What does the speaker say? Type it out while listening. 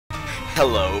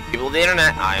Hello, people of the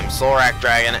internet, I am Soulrack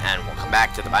Dragon, and welcome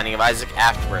back to The Binding of Isaac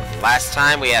Afterbirth. Last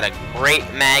time we had a great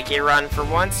Maggie run for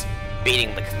once,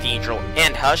 beating the Cathedral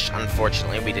and Hush.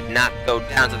 Unfortunately, we did not go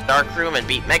down to the Dark Room and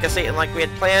beat Mega Satan like we had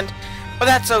planned, but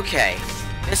that's okay.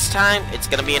 This time, it's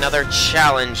going to be another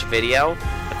challenge video.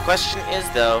 The question is,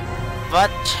 though, what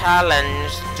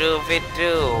challenge do we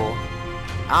do?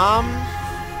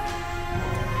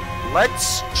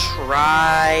 Let's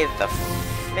try the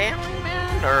Family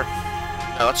Man, or...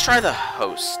 No, let's try the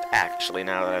host, actually,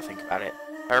 now that I think about it.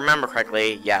 If I remember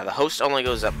correctly, yeah, the host only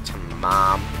goes up to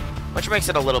Mom, which makes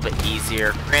it a little bit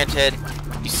easier. Granted,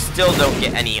 you still don't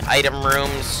get any item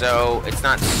rooms, so it's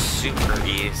not super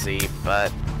easy,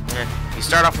 but you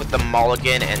start off with the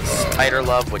Mulligan and Spider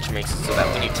Love, which makes it so that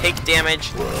when you take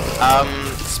damage,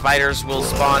 spiders will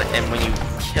spawn, and when you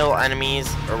kill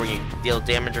enemies, or when you deal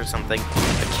damage or something,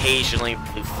 occasionally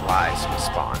blue flies will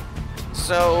spawn.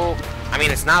 So, I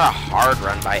mean, it's not a hard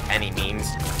run by any means,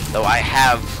 though I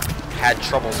have had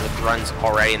troubles with runs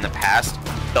already in the past,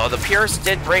 though the Purists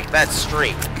did break that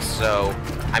streak, so,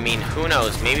 I mean, who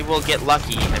knows, maybe we'll get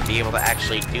lucky and be able to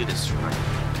actually do this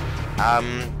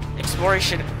run.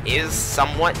 Exploration is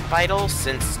somewhat vital,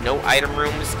 since no item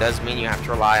rooms does mean you have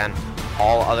to rely on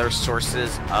all other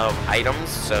sources of items,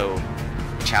 so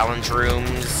challenge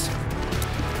rooms,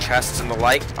 chests, and the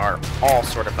like are all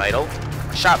sort of vital.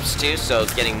 Shops too, so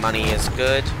getting money is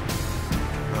good.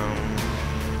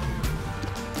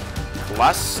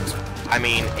 Lust, I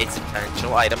mean, it's a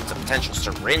potential item. It's a potential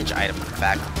syringe item, in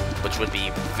fact, which would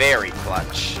be very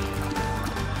clutch.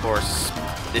 Of course,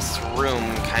 this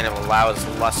room kind of allows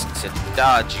Lust to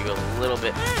dodge you a little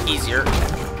bit easier.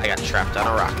 I got trapped on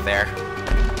a rock there.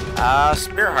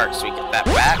 Spirit Heart, so we get that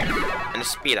back, and a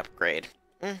speed upgrade.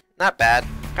 Not bad.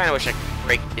 Kinda wish I could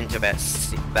break into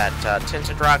that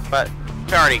tinted rock, but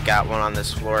we already got one on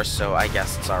this floor, so I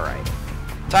guess it's alright.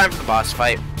 Time for the boss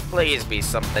fight. Please be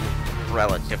something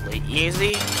relatively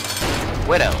easy.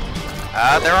 Widow.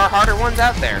 There are harder ones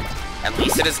out there. At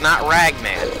least it is not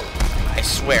Ragman. I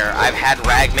swear, I've had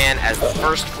Ragman as the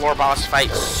first floor boss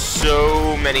fight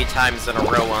so many times in a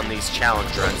row on these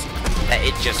challenge runs that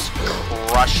it just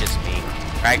crushes me.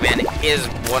 Ragman is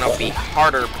one of the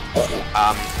harder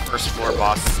first floor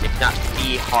bosses, if not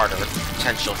the hardest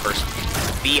potential first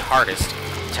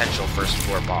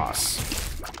floor boss.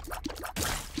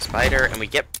 Spider, and we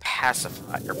get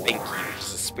Pacified, or Binky, which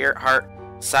is a Spirit Heart,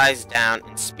 size down,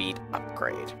 and speed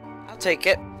upgrade. I'll take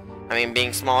it. I mean,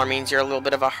 being smaller means you're a little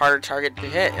bit of a harder target to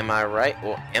hit, am I right?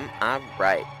 Well, am I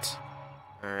right?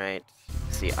 Alright.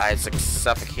 See Isaac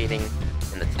suffocating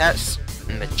in the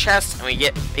chest, and we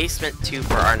get basement 2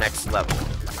 for our next level.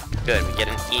 Good, we get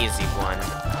an easy one.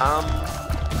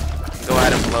 Go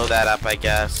ahead and blow that up, I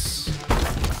guess.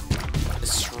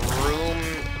 This room,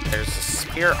 there's a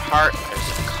Spirit Heart, there's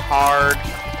a card,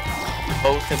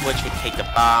 both of which would take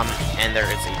a bomb, and there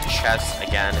is a chest,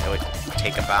 again, it would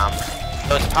take a bomb.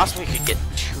 So it's possible we could get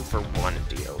 2 for 1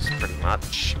 deals, pretty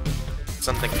much.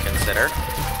 Something to consider.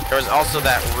 There was also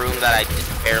that room that I did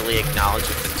barely acknowledge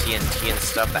with the TNT and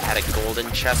stuff that had a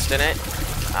golden chest in it.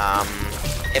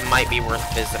 It might be worth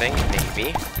visiting,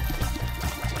 maybe.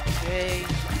 Okay.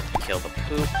 Kill the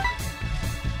poop.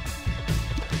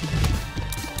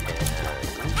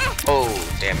 And... oh,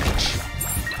 damage.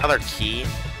 Another key.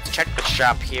 Let's check the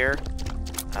shop here.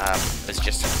 It's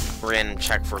just a random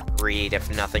check for greed, if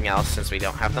nothing else, since we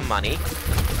don't have the money.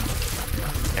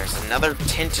 There's another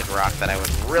tinted rock that I would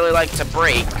really like to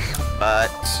break, but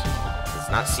does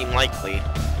not seem likely.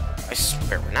 I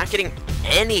swear, we're not getting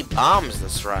any bombs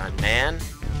this run, man.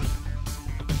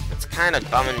 It's kind of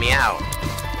bumming me out.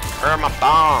 Where are my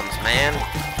bombs, man?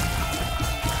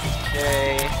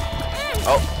 Okay.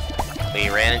 Oh, we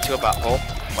ran into a butthole,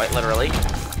 quite literally.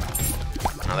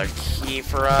 Another key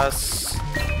for us.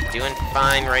 Doing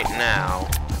fine right now.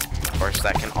 Of course,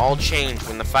 that can all change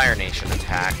when the Fire Nation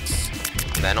attacks.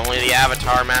 And then only the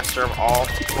Avatar Master of all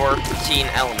 14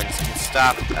 elements can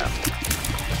stop them.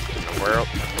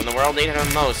 When the world needed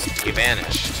him most, he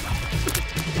vanished.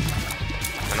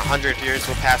 And 100 years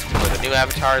will pass before the new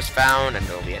Avatar is found, and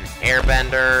there'll be an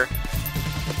Airbender.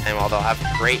 And while they'll have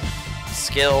great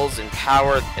skills and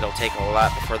power, it'll take a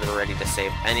lot before they're ready to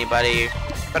save anybody.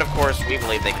 But of course, we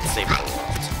believe they can save the world.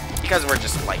 Because we're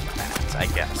just like that, I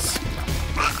guess.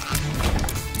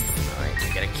 Alright,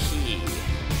 we get a key.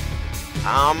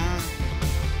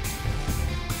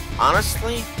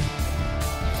 Honestly,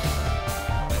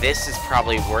 this is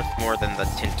probably worth more than the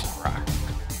tinted rock.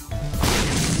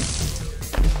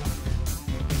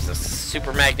 There's a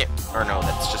super magnet, or no,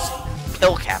 that's just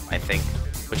pill cap, I think,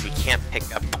 which we can't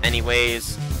pick up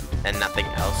anyways, and nothing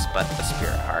else but the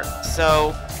Spirit Heart.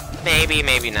 So, Maybe,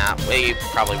 maybe not. We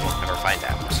probably won't ever find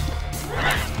out.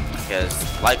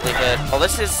 Because likelihood... Well,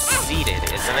 this is seeded,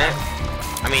 isn't it?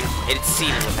 I mean, it's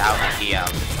seeded without the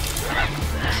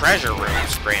treasure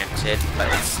rooms granted, but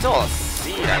it's still a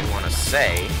seed, I want to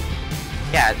say.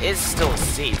 Yeah, it is still a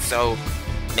seed, so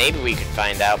maybe we could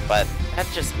find out, but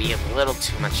that'd just be a little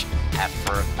too much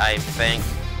effort, I think.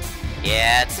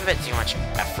 Yeah, it's a bit too much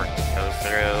effort to go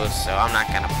through, so I'm not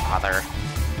gonna bother.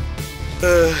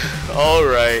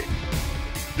 Alright.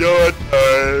 Your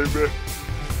time.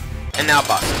 And now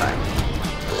boss time.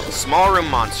 Small room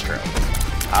Monstro.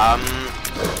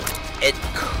 It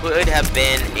could have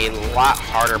been a lot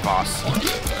harder boss.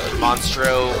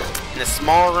 Monstro in the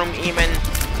small room even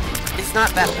is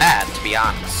not that bad, to be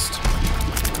honest.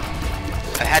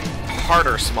 I had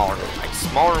harder small room. Like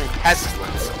small room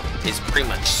Pestilence is pretty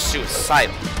much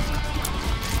suicidal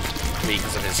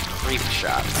because of his creep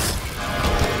shots.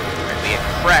 We have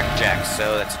Crackjack,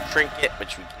 so that's a trinket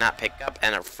which we cannot pick up,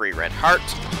 and a free red heart,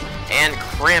 and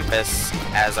Krampus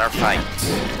as our fight.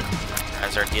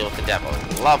 As our deal with the devil.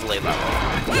 Lovely,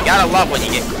 lovely. You gotta love when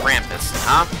you get Krampus,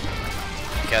 huh?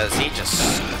 Because he just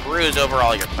screws over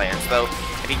all your plans. Though,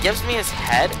 if he gives me his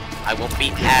head, I won't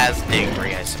be as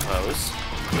angry, I suppose.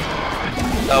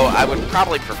 Though, I would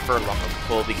probably prefer Lump of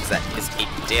Coal because that is a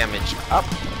damage up.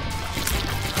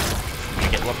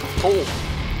 Get Lump of Coal.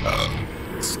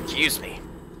 Excuse me.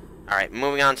 Alright,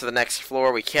 moving on to the next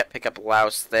floor. We can't pick up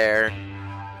Louse there.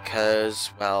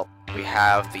 Because, well, we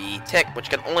have the tick, which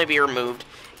can only be removed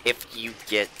if you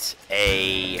get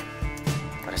a...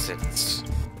 What is it?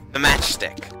 The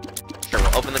matchstick. Sure,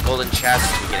 we'll open the golden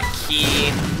chest, we get a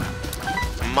key,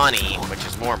 money, which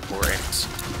is more important,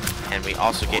 and we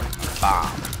also get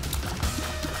bomb.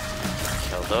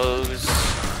 Kill those.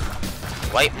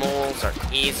 White moles are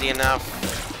easy enough.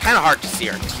 Kind of hard to see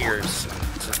our tears,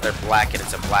 since they're black and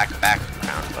it's a black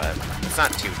background, but it's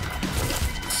not too...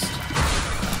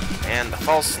 And the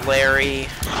false Larry.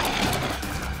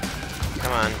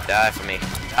 Come on, die for me.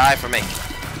 Die for me.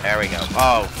 There we go.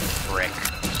 Oh, frick.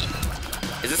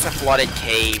 Is this a flooded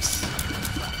caves?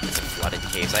 It's a flooded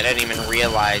caves. I didn't even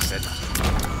realize it.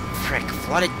 Frick,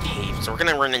 flooded caves. We're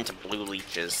gonna run into blue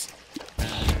leeches.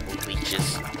 Blue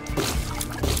leeches.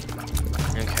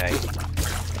 Okay.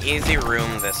 Easy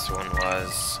room this one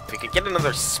was. If we could get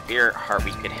another spirit heart,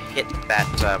 we could hit that,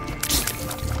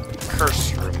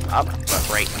 curse room up, but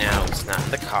right now it's not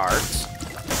in the cards.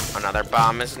 Another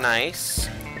bomb is nice.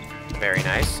 Very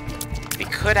nice. We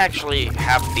could actually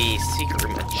have the secret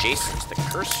room adjacent to the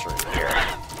curse room here.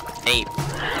 Maybe.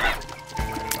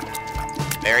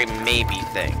 Very maybe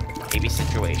thing. Maybe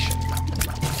situation.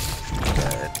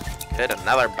 Good. Good.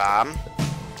 Another bomb.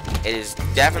 It is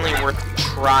definitely worth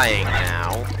trying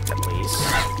now, at least.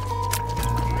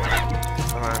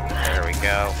 Come on. There we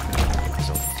go.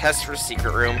 So test for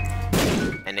secret room.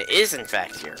 And it is, in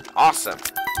fact, here. Awesome.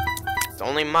 It's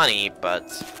only money, but...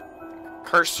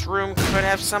 Curse room could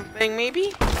have something,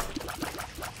 maybe?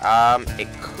 It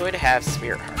could have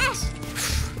spirit hearts.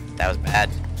 That was bad.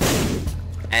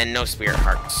 And no spirit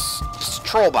hearts. Just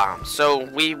troll bombs. So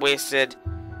we wasted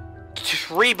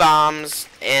 3 bombs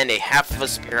and a half of a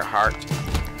spirit heart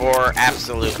for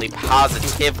absolutely,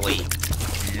 positively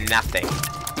nothing.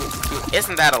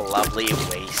 Isn't that a lovely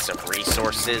waste of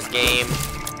resources, game?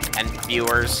 And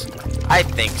viewers? I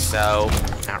think so.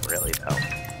 Not really, though.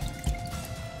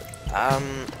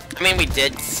 I mean, we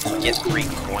did get 3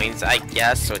 coins, I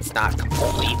guess, so it's not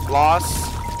complete loss.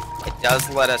 It does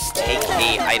let us take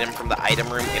the item from the item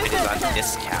room if it is on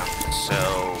discount, so...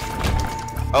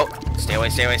 Oh, stay away,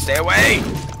 stay away, stay away!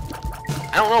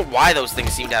 I don't know why those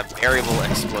things seem to have variable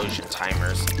explosion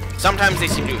timers. Sometimes they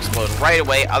seem to explode right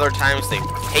away, other times they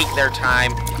take their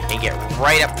time and get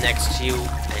right up next to you,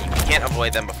 and you can't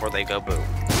avoid them before they go boom.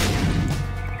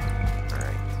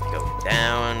 Alright, go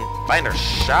down, find our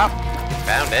shop, we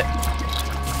found it.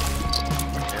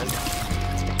 And,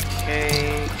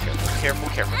 okay, careful, careful,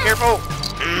 careful, careful!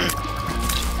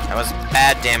 That was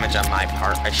bad damage on my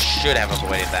part. I should have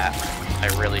avoided that. I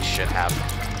really should have.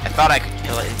 I thought I could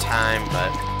kill it in time,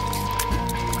 but...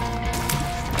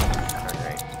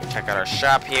 Alright, check out our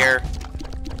shop here.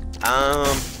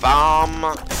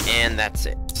 Bomb, and that's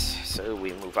it. So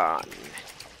we move on.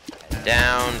 Head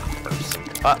down for some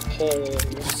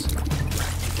buttholes.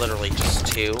 Literally just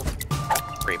 2.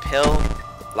 Free pill.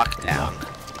 Luck down.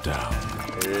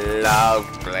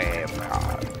 Lovely,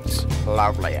 cards.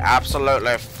 Lovely.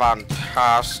 Absolutely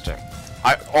fantastic.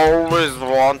 I always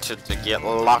wanted to get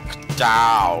locked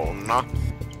down.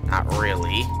 Not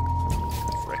really.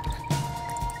 Frick.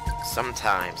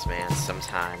 Sometimes, man,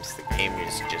 sometimes the game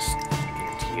is just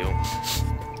mean to you.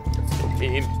 It's so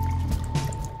mean.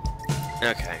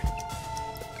 Okay.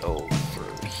 Go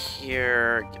through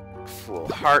here, get full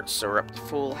heart, so we're up to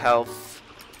full health.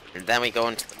 And then we go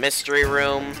into the mystery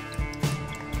room.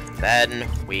 Then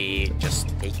we just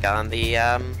take on the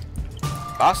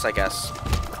boss, I guess.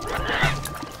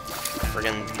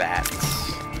 Friggin'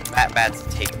 bats. Bats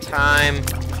take time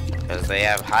because they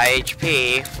have high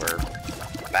HP for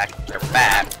their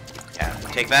bat. Yeah,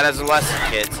 take that as a lesson,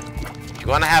 kids. If you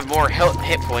want to have more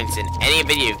hit points in any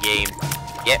video game,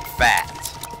 get fat.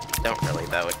 Don't really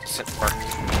though, it doesn't work.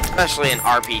 Especially in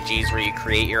RPGs where you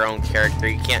create your own character.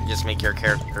 You can't just make your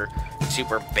character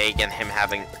super big and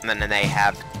then they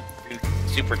have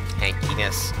super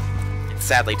tankiness. It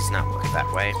sadly does not work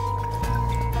that way.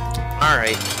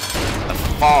 Alright. The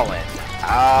Fallen.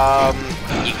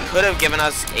 You could have given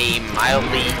us a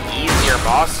mildly easier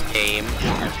boss game.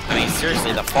 I mean,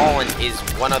 seriously, the Fallen is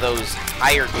one of those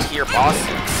higher tier bosses.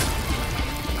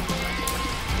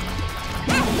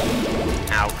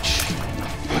 Ouch.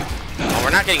 Well,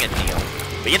 we're not getting a deal.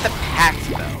 We get the Pact,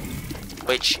 though,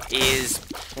 which is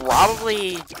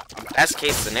probably best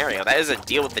case scenario. That is a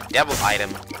deal with the devil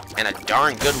item, and a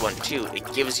darn good one, too. It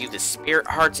gives you the spirit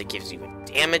hearts, it gives you a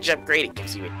damage upgrade, it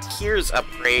gives you a tears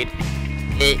upgrade.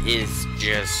 It is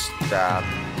just,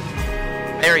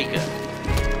 very good.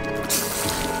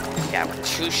 Yeah, we're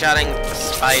two-shotting the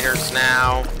spiders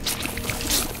now,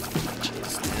 which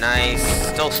is nice.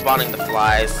 Still spawning the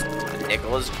flies. The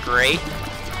nickel is great.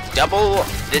 Double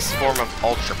this form of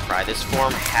Ultra Pry. This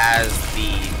form has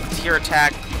the tear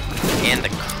attack and the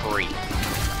creep.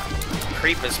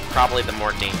 Creep is probably the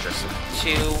more dangerous of the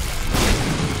two.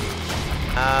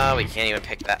 We can't even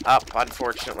pick that up,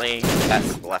 unfortunately.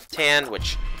 That's the left hand,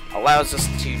 which allows us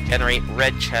to generate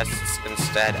red chests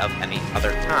instead of any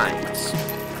other times.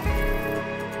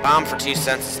 Bomb for 2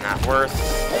 cents is not worth.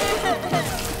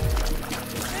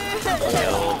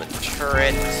 Kill the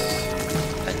turret.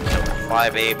 Then kill the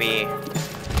flybaby.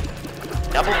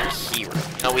 Double key room.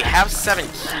 No, we have 7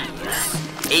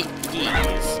 keys. 8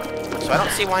 keys. So I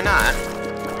don't see why not.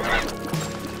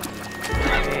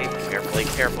 Okay,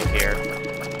 careful here.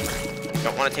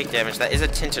 Don't want to take damage. That is a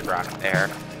tinted rock there.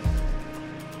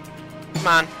 Come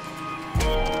on.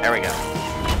 There we go.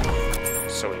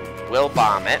 So we will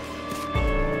bomb it.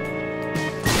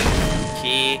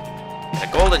 Key. And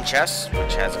a golden chest,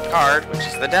 which has a card, which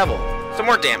is the devil. Some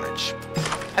more damage.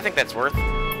 I think that's worth.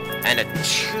 And a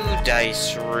 2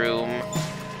 dice room.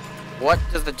 What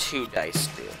does the 2 dice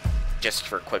do? Just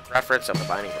for quick reference, I'm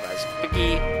Binding Device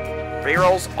Quickie.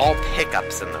 Rerolls all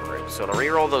pickups in the room. So to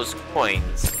reroll those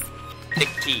coins, pick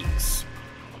keys.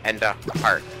 And a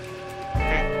heart.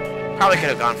 Probably could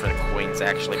have gone for the coins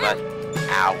actually, but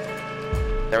ow.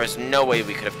 There was no way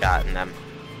we could have gotten them.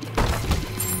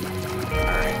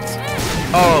 Alright.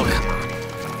 Oh, come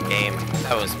on. Game.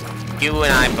 That was... You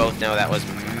and I both know that was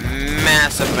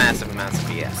massive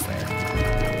BS there.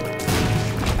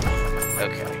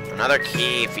 Okay. Another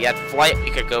key. If we had flight, we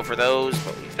could go for those,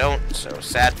 but we don't, so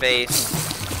sad face.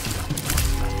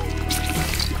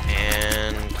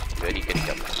 And goody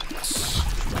go.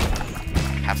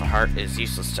 Half a heart is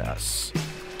useless to us.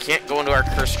 Can't go into our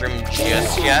curse room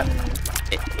just yet.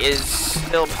 It is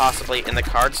still possibly in the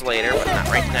cards later, but not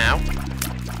right now.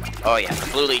 Oh yeah, the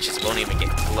blue leeches won't even get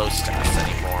close to us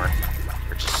anymore.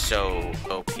 We're just so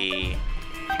OP. We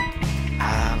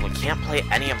can't play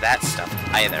any of that stuff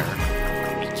either.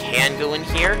 We can go in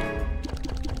here.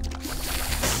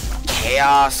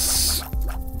 Chaos.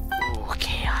 Ooh,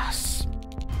 chaos.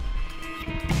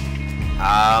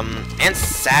 And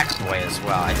Sackboy as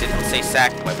well. I didn't say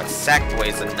Sackboy, but Sackboy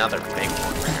is another big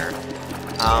one there.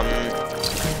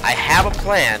 I have a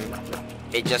plan.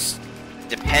 It just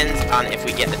depends on if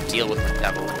we get a deal with the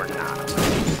devil or not.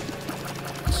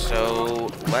 So,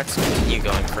 let's continue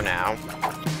going for now.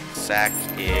 Sack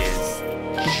is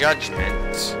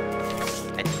Judgment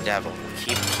and Devil.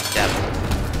 Keep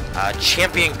Devil.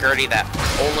 Champion Gertie that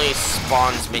only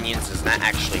spawns minions, does not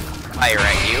actually fire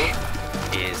at you,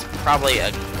 is probably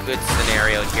a good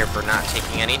scenario here for not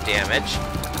taking any damage.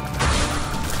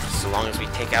 So long as we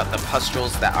take out the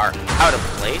pustules that are out of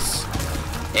place,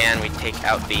 and we take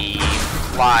out the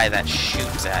fly that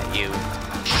shoots at you,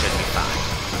 should be fine.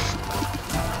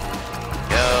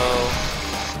 Go.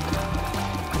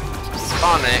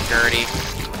 Spawning it, Gertie.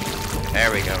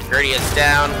 There we go. Gertie is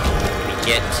down. We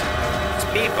get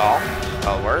Speedball,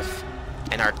 well worth,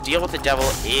 and our deal with the devil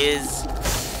is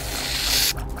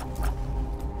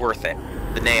worth it.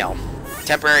 The nail.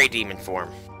 Temporary demon form.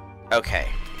 Okay,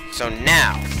 so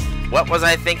now, what was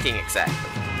I thinking exactly?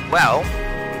 Well,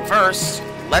 first,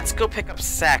 let's go pick up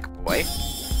Sackboy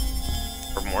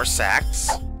for more sacks.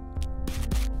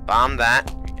 Bomb that.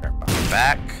 We get our bomb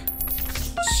back.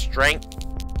 strength.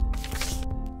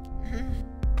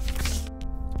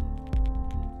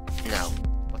 No.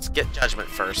 Let's get judgment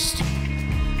first.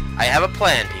 I have a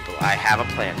plan, people. I have a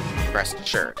plan. Rest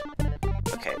assured.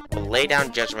 Okay, we'll lay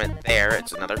down judgment there.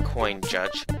 It's another coin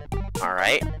judge.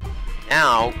 Alright.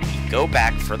 Now, we go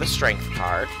back for the strength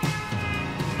card.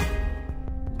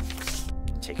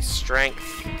 Take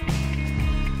strength.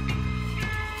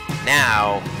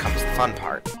 Now comes the fun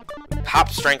part. We pop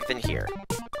strength in here.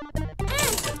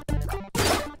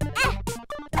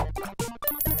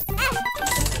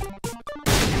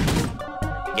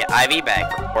 We get IV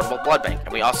bag from portable blood bank,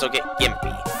 and we also get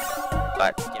Gimpy.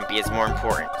 But Gimpy is more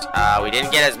important. We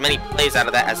didn't get as many plays out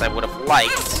of that as I would have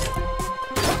liked,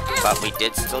 but we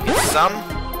did still get some.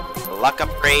 The luck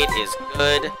upgrade is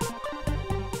good.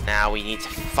 Now we need to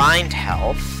find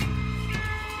health.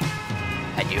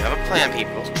 I do have a plan,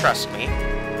 people. Trust me.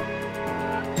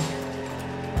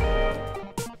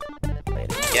 Play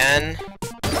it again.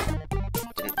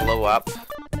 Didn't blow up.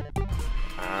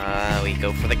 We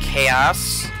go for the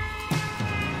chaos.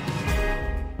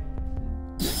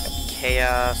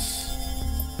 Chaos.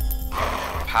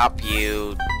 Pop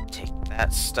you. Take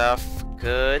that stuff.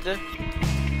 Good.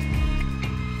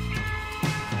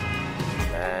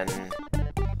 Then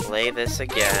play this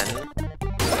again.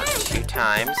 2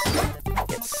 times.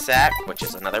 Get sack, which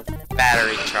is another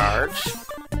battery charge.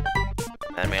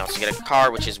 Then we also get a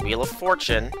card, which is Wheel of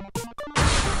Fortune.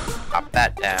 Pop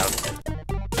that down.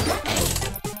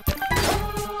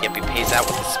 Gimpy pays out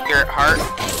with the Spirit Heart.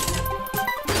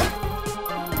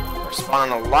 We're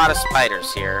spawning a lot of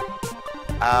spiders here.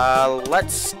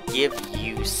 Let's give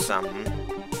you some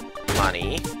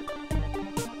money.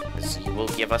 Because you will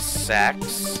give us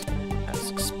sacks, as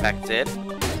expected.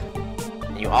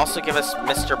 You also give us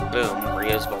Mr. Boom,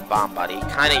 reusable bomb buddy.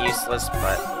 Kinda useless,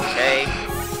 but okay.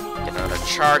 Get another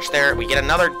charge there. We get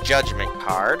another judgment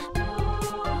card.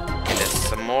 Get us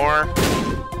some more.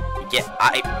 We get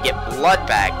blood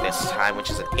bag this time,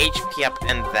 which is an HP up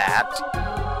and that.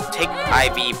 Take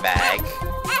IV bag.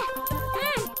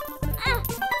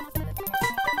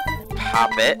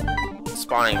 Pop it.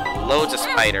 Spawning loads of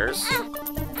spiders.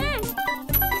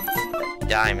 The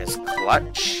dime is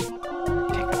clutch.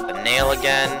 Nail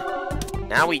again.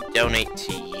 Now we donate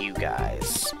to you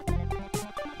guys.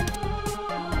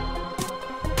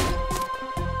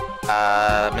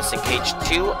 Missing cage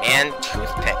 2 and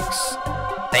toothpicks.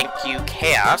 Thank you,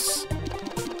 Chaos.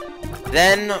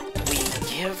 Then we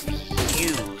give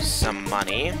you some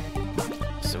money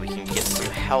so we can get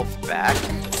some health back.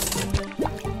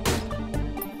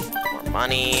 More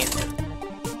money.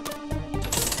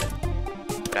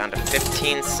 Down to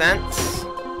 15 cents.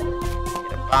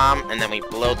 Bomb, and then we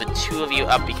blow the 2 of you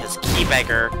up because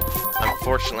Keybagger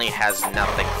unfortunately has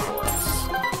nothing for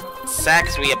us.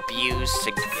 Sacks we abuse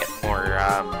to get more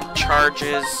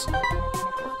charges.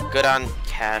 We're good on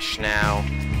cash now.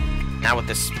 Now with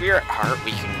the Spirit Heart,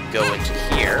 we can go into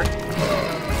here.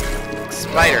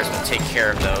 Spiders will take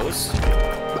care of those.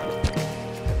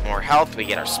 More health, we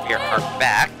get our Spirit Heart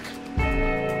back.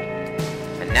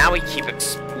 And now we keep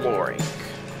exploring.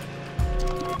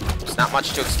 There's not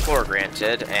much to explore,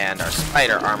 granted, and our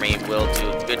spider army will do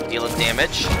a good deal of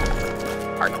damage.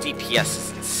 Our DPS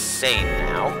is insane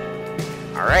now.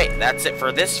 Alright, that's it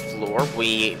for this floor.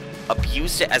 We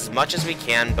abused it as much as we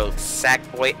can, both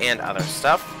Sackboy and other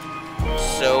stuff.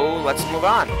 So, let's move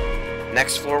on.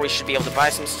 Next floor, we should be able to buy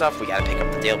some stuff. We gotta pick up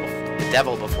the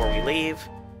devil before we leave.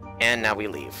 And now we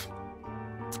leave.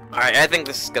 Alright, I think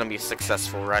this is gonna be a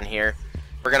successful run here.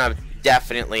 We're gonna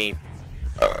definitely...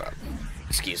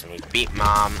 excuse me, beat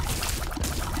Mom,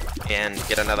 and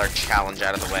get another challenge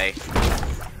out of the way.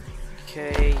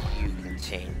 Okay, you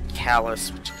contain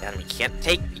Callus, which again we can't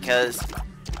take because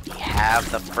we have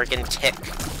the friggin' tick.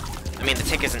 I mean, the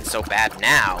tick isn't so bad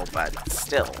now, but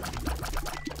still.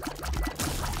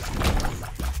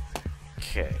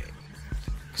 Okay.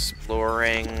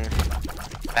 Exploring.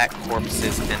 Bat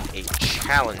corpses and a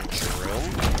challenge room.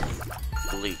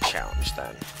 Blue challenge,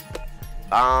 then.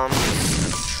 Bombs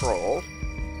and troll.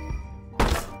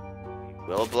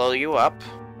 We'll blow you up.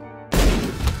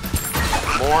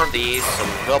 More of these, so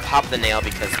we will pop the nail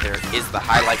because there is the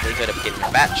high likelihood of getting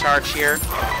a bat charge here.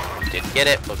 We did get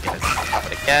it, we'll get it, pop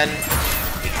it again.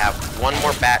 We have one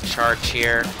more bat charge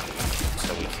here,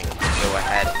 so we can go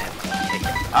ahead and pick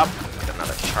it up. Get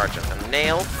another charge of the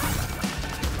nail.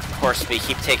 Of course, we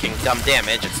keep taking dumb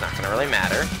damage, it's not going to really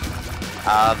matter.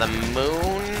 The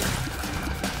moon...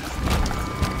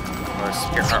 Or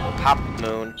Spirit Heart will pop the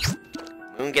moon.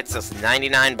 Moon gets us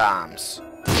 99 bombs.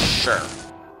 Sure.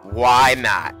 Why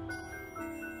not?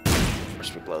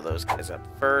 First, we blow those guys up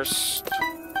first.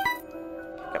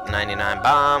 Pick up 99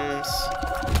 bombs.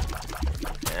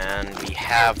 And we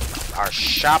have our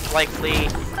shop likely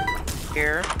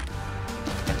here.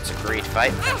 It's a greed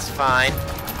fight, that's fine.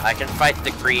 I can fight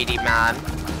the greedy man.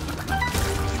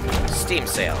 Steam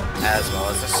sale, as well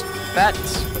as a bet,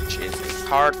 which is a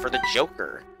card for the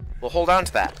Joker. We'll hold on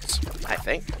to that, I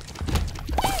think.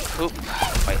 Poop,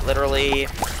 quite literally.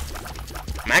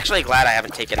 I'm actually glad I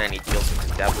haven't taken any deals with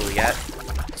the devil yet,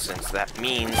 since that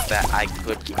means that I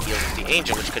could keep deals with the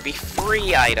angel, which could be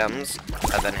free items,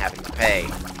 rather than having to pay.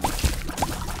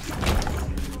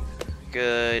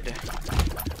 Good.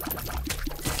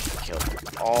 Killed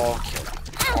all.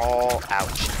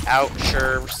 Ouch.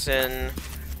 Oucherson.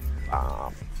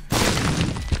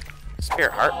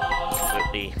 Spirit Heart.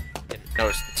 Completely didn't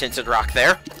notice the tinted rock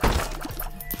there.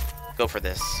 Go for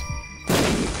this.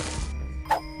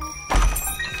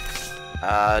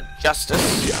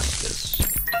 Justice.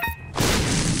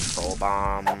 Troll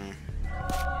bomb.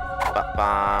 Butt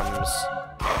bombs.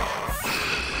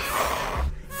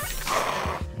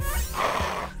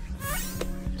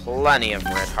 Plenty of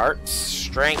red hearts.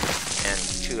 Strength and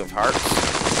 2 of hearts.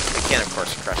 We can, of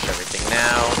course, crush everything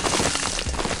now.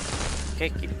 Okay,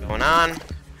 keep going on.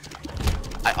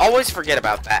 I always forget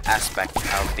about that aspect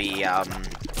of the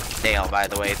nail, by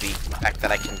the way. The fact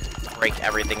that I can break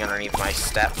everything underneath my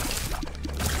step.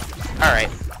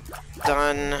 Alright.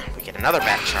 Done. We get another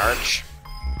back charge.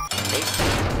 Okay.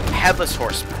 Headless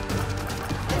Horseman.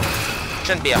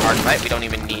 Shouldn't be a hard fight. We don't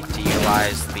even need to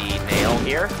utilize the nail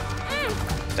here.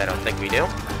 I don't think we do.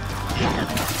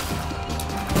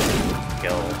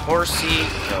 Kill Horsey,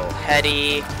 kill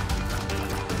Hetty.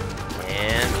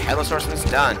 And Headless Horseman's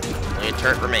done. Only a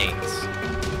turret remains.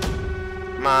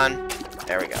 Come on.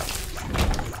 There we go.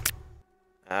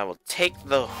 We'll take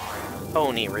the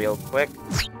pony real quick.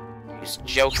 Use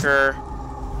Joker.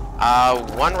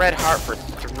 1 red heart for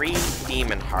 3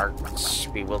 demon hearts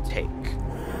we will take.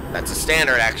 That's a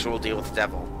standard actual deal with the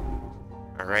devil.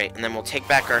 Alright, and then we'll take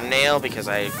back our nail because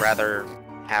I'd rather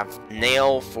have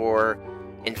nail for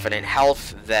infinite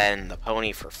health than the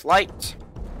pony for flight.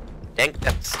 Dank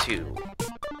Depths 2.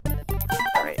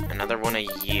 Alright, another one of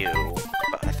you.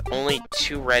 But with only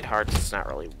 2 red hearts, it's not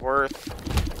really worth.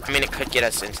 I mean, it could get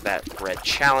us into that red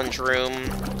challenge room.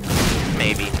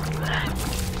 Maybe.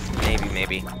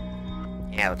 Maybe.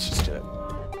 Yeah, let's just do it.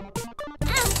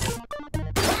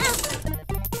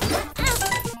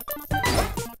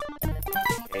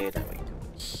 Okay, then we go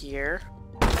here.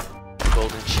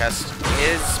 Golden chest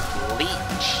is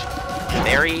bleach.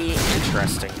 Very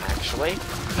interesting, actually.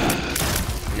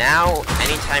 Now,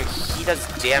 anytime he does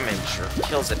damage or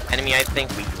kills an enemy, I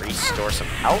think we restore some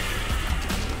health.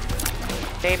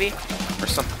 Maybe? Or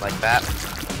something like that.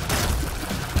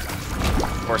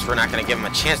 Of course, we're not going to give him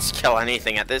a chance to kill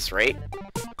anything at this rate.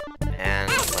 And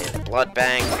play the blood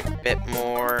bank a bit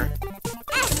more.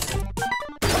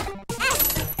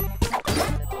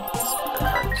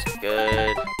 Heart's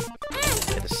good.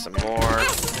 Get us some more.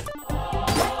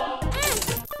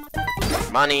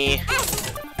 Money.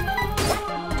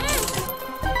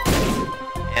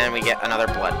 And we get another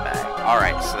blood bag.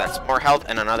 Alright, so that's more health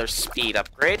and another speed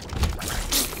upgrade.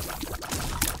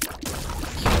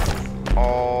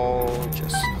 All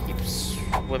just keep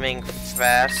swimming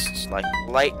fast like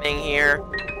lightning here.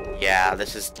 Yeah,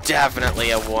 this is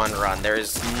definitely a one run. There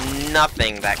is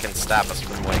nothing that can stop us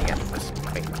from winning at this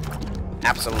point.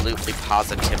 Absolutely,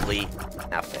 positively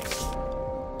nothing.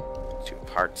 2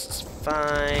 parts is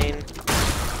fine.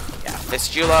 Yeah,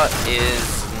 Fistula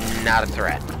is not a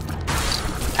threat.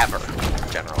 Ever,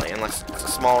 generally. Unless it's a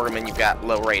small room and you've got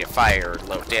low rate of fire or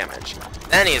low damage.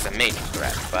 Then he is a major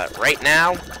threat. But right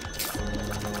now,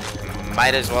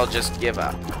 might as well just give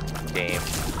up. Game.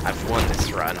 I've won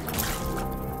this run.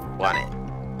 Won it.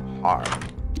 Hard.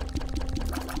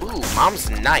 Ooh, Mom's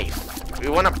Knife. We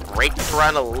want to break the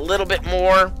run a little bit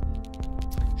more.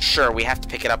 Sure, we have to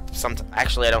pick it up sometime.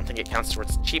 Actually, I don't think it counts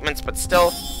towards achievements, but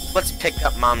still, let's pick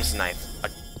up Mom's Knife.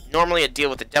 Normally a deal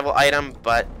with the devil item,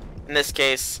 but in this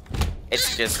case,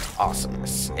 it's just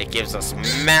awesomeness. It gives us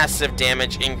massive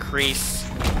damage increase.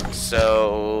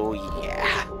 So,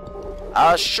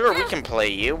 yeah. Sure, we can play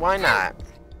you. Why not?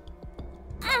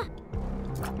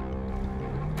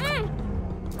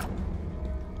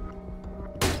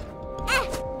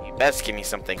 You best give me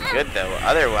something good, though.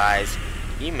 Otherwise,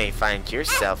 you may find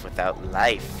yourself without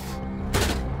life.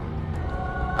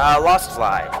 Lost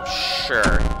Fly.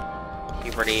 Sure.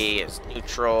 Puberty is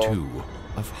neutral.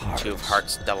 2 of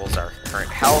hearts doubles our current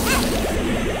health.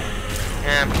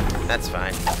 That's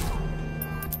fine.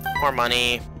 More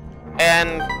money.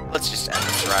 And let's just end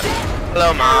this run.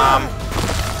 Hello, Mom.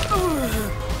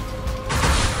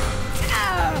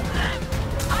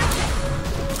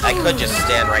 I could just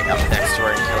stand right up next to her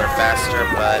and kill her faster,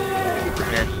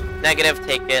 but negative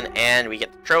taken, and we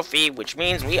get the trophy, which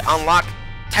means we unlock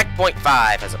Tech Point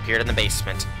 5 has appeared in the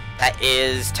basement. That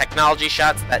is technology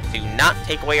shots that do not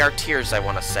take away our tears, I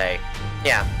want to say.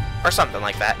 Yeah, or something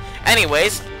like that.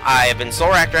 Anyways, I have been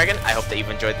Soulrack Dragon. I hope that you've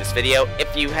enjoyed this video.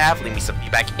 If you have, leave me some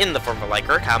feedback in the form of a like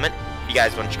or a comment. If you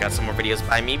guys want to check out some more videos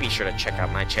by me, be sure to check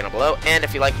out my channel below. And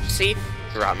if you like what you see,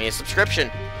 drop me a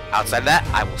subscription. Outside of that,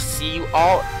 I will see you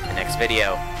all in the next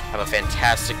video. Have a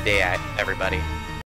fantastic day, everybody.